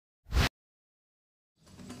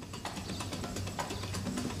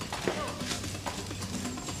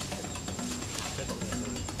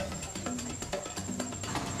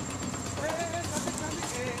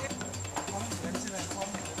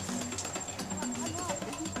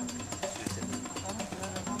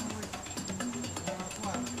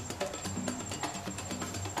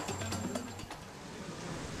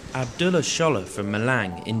Abdullah Shola from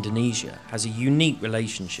Malang, Indonesia, has a unique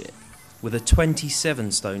relationship with a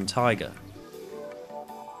 27-stone tiger.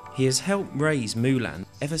 He has helped raise Mulan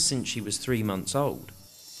ever since she was 3 months old.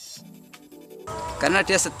 Karena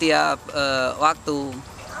dia setiap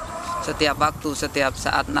setiap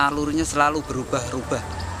saat nalurinya selalu berubah-ubah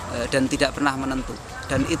dan tidak pernah menentu.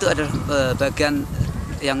 Dan itu adalah bagian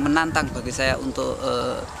yang menantang bagi saya untuk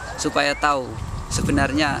supaya tahu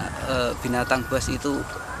sebenarnya binatang buas itu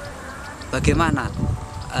bagaimana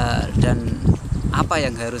dan apa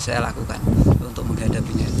yang harus saya lakukan untuk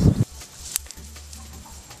menghadapinya.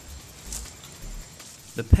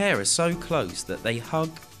 The pair are so close that they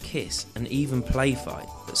hug, kiss and even play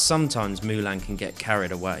fight, but sometimes Mulan can get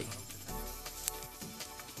carried away.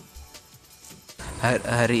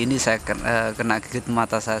 Hari ini saya kena gigit,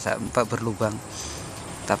 mata saya sampai berlubang.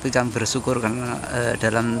 Tapi kami bersyukur karena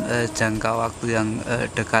dalam jangka waktu yang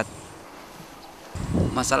dekat.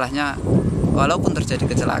 Masalahnya walaupun terjadi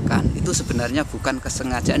kecelakaan itu sebenarnya bukan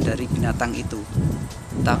kesengajaan dari binatang itu,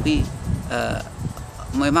 tapi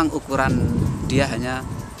memang ukuran dia hanya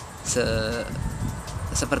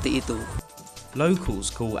seperti itu.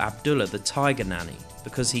 Locals call Abdullah the tiger nanny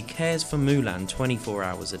because he cares for Mulan 24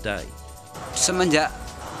 hours a day. Semenjak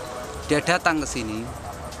dia datang ke sini,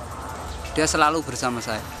 dia selalu bersama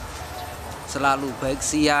saya. Selalu, baik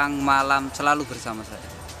siang, malam, selalu bersama saya.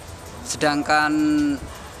 Sedangkan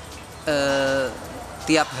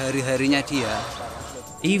tiap hari-harinya dia.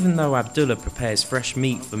 Even though Abdullah prepares fresh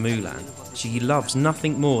meat for Mulan, she loves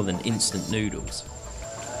nothing more than instant noodles.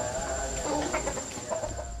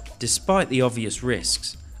 Despite the obvious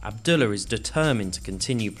risks, Abdullah is determined to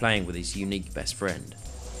continue playing with his unique best friend.